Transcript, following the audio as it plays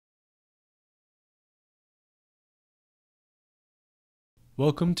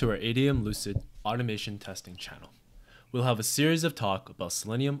Welcome to our ADM Lucid Automation Testing channel. We'll have a series of talk about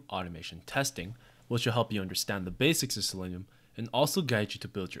Selenium automation testing, which will help you understand the basics of Selenium and also guide you to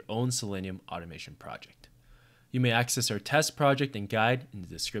build your own Selenium automation project. You may access our test project and guide in the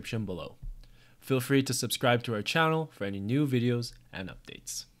description below. Feel free to subscribe to our channel for any new videos and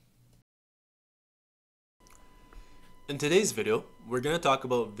updates. In today's video, we're going to talk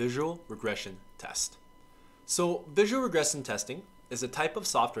about visual regression test. So visual regression testing is a type of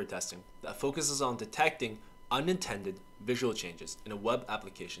software testing that focuses on detecting unintended visual changes in a web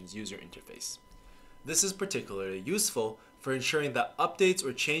application's user interface. This is particularly useful for ensuring that updates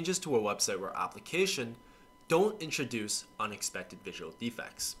or changes to a website or application don't introduce unexpected visual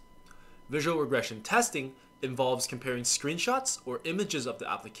defects. Visual regression testing involves comparing screenshots or images of the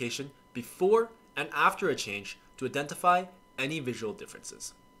application before and after a change to identify any visual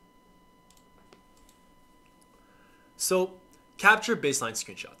differences. So, capture baseline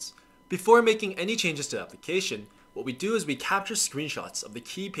screenshots. Before making any changes to the application, what we do is we capture screenshots of the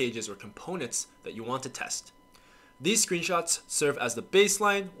key pages or components that you want to test. These screenshots serve as the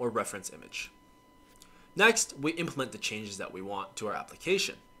baseline or reference image. Next, we implement the changes that we want to our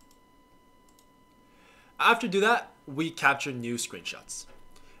application. After do that, we capture new screenshots.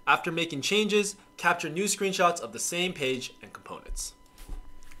 After making changes, capture new screenshots of the same page and components.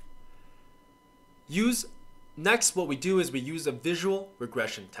 Next, what we do is we use a visual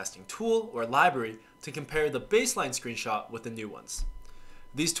regression testing tool or library to compare the baseline screenshot with the new ones.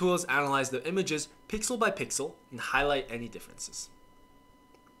 These tools analyze the images pixel by pixel and highlight any differences.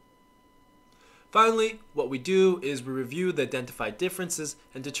 Finally, what we do is we review the identified differences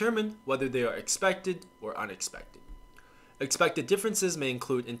and determine whether they are expected or unexpected. Expected differences may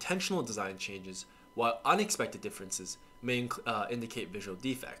include intentional design changes, while unexpected differences may indicate visual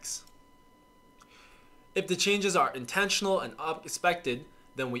defects. If the changes are intentional and unexpected,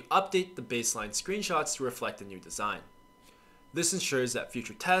 then we update the baseline screenshots to reflect the new design. This ensures that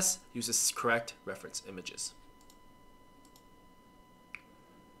future tests use correct reference images.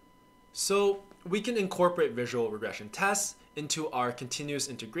 So we can incorporate visual regression tests into our continuous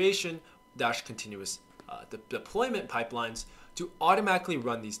integration continuous deployment pipelines to automatically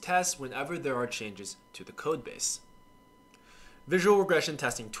run these tests whenever there are changes to the code base. Visual regression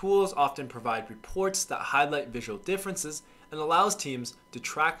testing tools often provide reports that highlight visual differences and allows teams to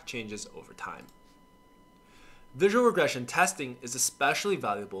track changes over time. Visual regression testing is especially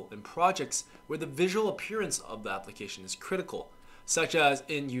valuable in projects where the visual appearance of the application is critical, such as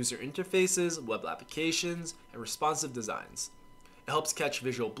in user interfaces, web applications, and responsive designs. It helps catch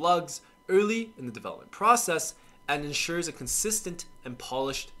visual bugs early in the development process and ensures a consistent and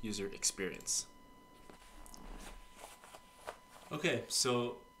polished user experience. Okay,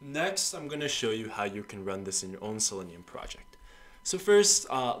 so next I'm going to show you how you can run this in your own Selenium project. So first,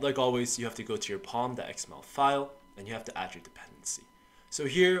 like always, you have to go to your pom.xml file and you have to add your dependency. So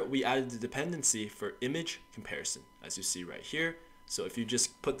here we added the dependency for image comparison, as you see right here. So if you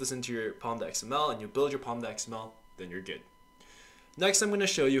just put this into your pom.xml and you build your pom.xml, then you're good. Next, I'm going to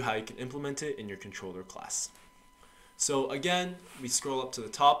show you how you can implement it in your controller class. So again, we scroll up to the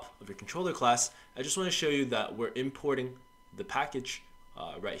top of your controller class. I just want to show you that we're importing the package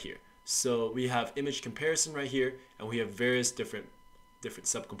right here. So we have image comparison right here, and we have various different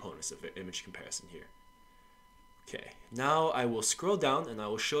subcomponents of image comparison here. Okay, now I will scroll down and I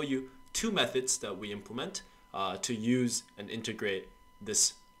will show you two methods that we implement to use and integrate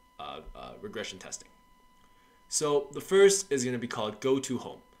this regression testing. So the first is going to be called go to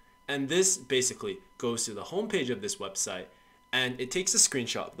home, and this basically goes to the home page of this website and it takes a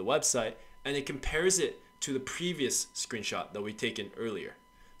screenshot of the website and it compares it to the previous screenshot that we taken earlier.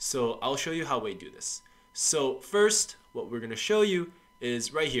 So I'll show you how we do this. So first, what we're going to show you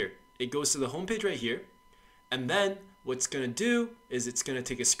is right here. It goes to the home page right here, and then what's going to do is it's going to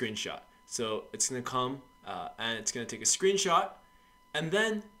take a screenshot. So it's going to come and it's going to take a screenshot, and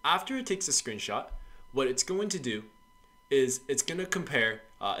then after it takes a screenshot, what it's going to do is it's going to compare,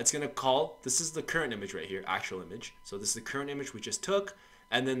 it's going to call, this is the current image right here, actual image. So this is the current image we just took.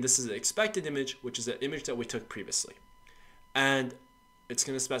 And then this is the expected image, which is the image that we took previously. And it's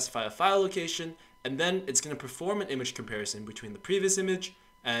going to specify a file location, and then it's going to perform an image comparison between the previous image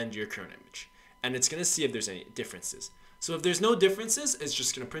and your current image. And it's going to see if there's any differences. So if there's no differences, it's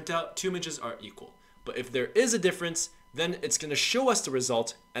just going to print out two images are equal. But if there is a difference, then it's going to show us the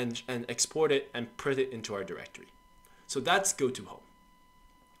result and export it and put it into our directory. So that's go to home.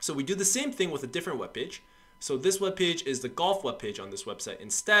 So we do the same thing with a different web page. So this web page is the golf web page on this website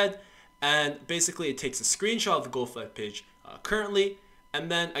instead, and basically it takes a screenshot of the golf web page currently,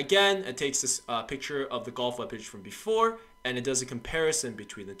 and then again it takes this picture of the golf web page from before, and it does a comparison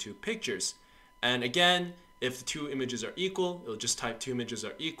between the two pictures. And again, if the two images are equal, it'll just type two images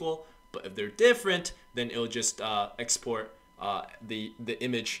are equal. But if they're different, then it'll just export the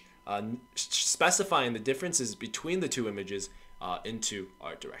image specifying the differences between the two images into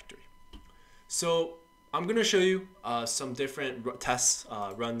our directory. So I'm going to show you some different test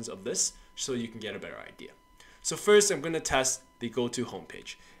runs of this so you can get a better idea. So first, I'm going to test the go-to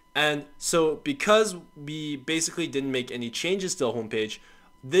homepage. And so because we basically didn't make any changes to the homepage,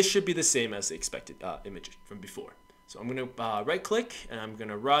 this should be the same as the expected image from before. So I'm going to right click and I'm going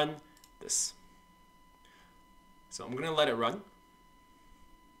to run this. So I'm going to let it run.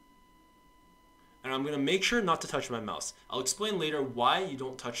 And I'm going to make sure not to touch my mouse. I'll explain later why you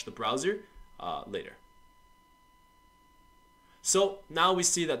don't touch the browser later. So now we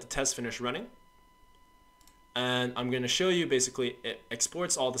see that the test finished running. And I'm going to show you basically it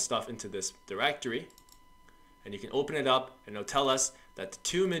exports all the stuff into this directory. And you can open it up and it'll tell us that the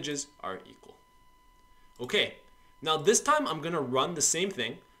two images are equal. Okay, now this time I'm going to run the same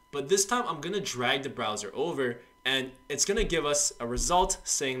thing, but this time I'm going to drag the browser over and it's going to give us a result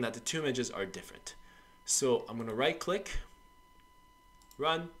saying that the two images are different. So I'm going to right click,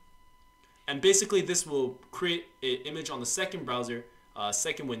 run, and basically this will create an image on the second browser,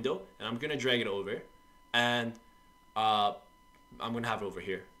 second window, and I'm going to drag it over. And I'm going to have it over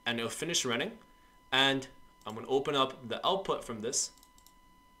here and it'll finish running, and I'm going to open up the output from this,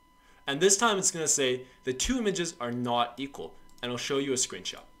 and this time it's going to say the two images are not equal, and it'll show you a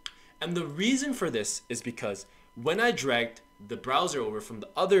screenshot. And the reason for this is because when I dragged the browser over from the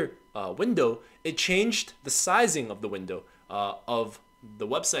other window, it changed the sizing of the window of the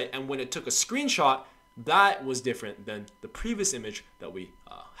website, and when it took a screenshot, that was different than the previous image that we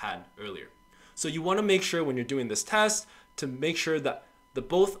had earlier. So you want to make sure when you're doing this test to make sure that the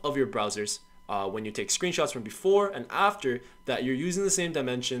both of your browsers, when you take screenshots from before and after, that you're using the same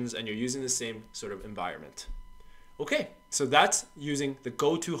dimensions and you're using the same sort of environment. Okay, so that's using the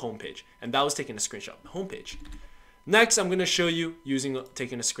go-to homepage, and that was taking a screenshot of the homepage. Next, I'm going to show you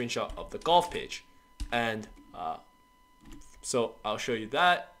taking a screenshot of the golf page, and so I'll show you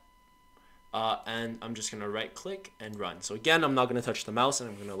that. And I'm just going to right click and run. So again, I'm not going to touch the mouse and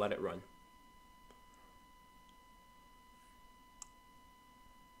I'm going to let it run.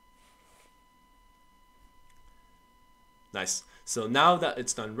 Nice. So now that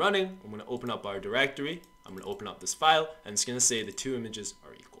it's done running, I'm going to open up our directory. I'm going to open up this file, and it's going to say the two images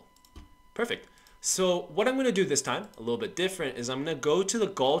are equal. Perfect. So what I'm going to do this time, a little bit different, is I'm going to go to the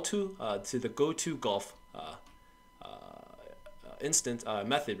go-to golf instant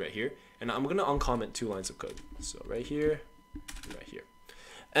method right here, and I'm going to uncomment 2 lines of code. So right here, and right here.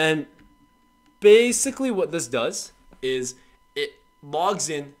 And basically what this does is it logs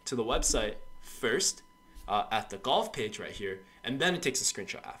in to the website first, at the golf page right here, and then it takes a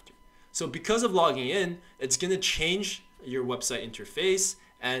screenshot after. So because of logging in, it's going to change your website interface,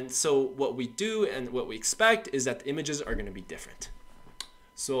 and so what we do and what we expect is that the images are going to be different.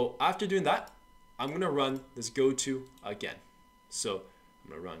 So after doing that, I'm going to run this go-to again. So I'm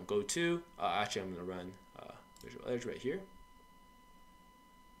going to run go-to, actually I'm going to run Visual Edge right here.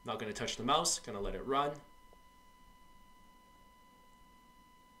 Not going to touch the mouse, going to let it run.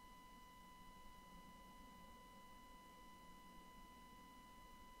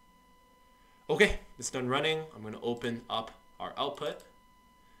 Okay, it's done running. I'm going to open up our output,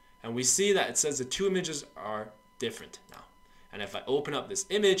 and we see that it says the two images are different now. And if I open up this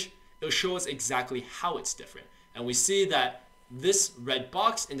image, it'll show us exactly how it's different. And we see that this red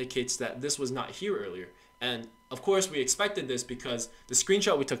box indicates that this was not here earlier. And of course we expected this because the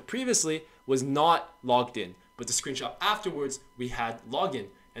screenshot we took previously was not logged in, but the screenshot afterwards we had login.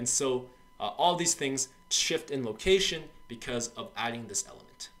 And so all these things shift in location because of adding this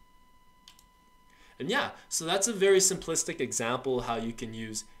element. And yeah, so that's a very simplistic example how you can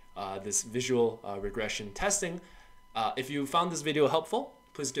use this visual regression testing. If you found this video helpful,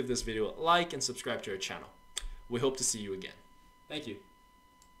 please give this video a like and subscribe to our channel. We hope to see you again. Thank you.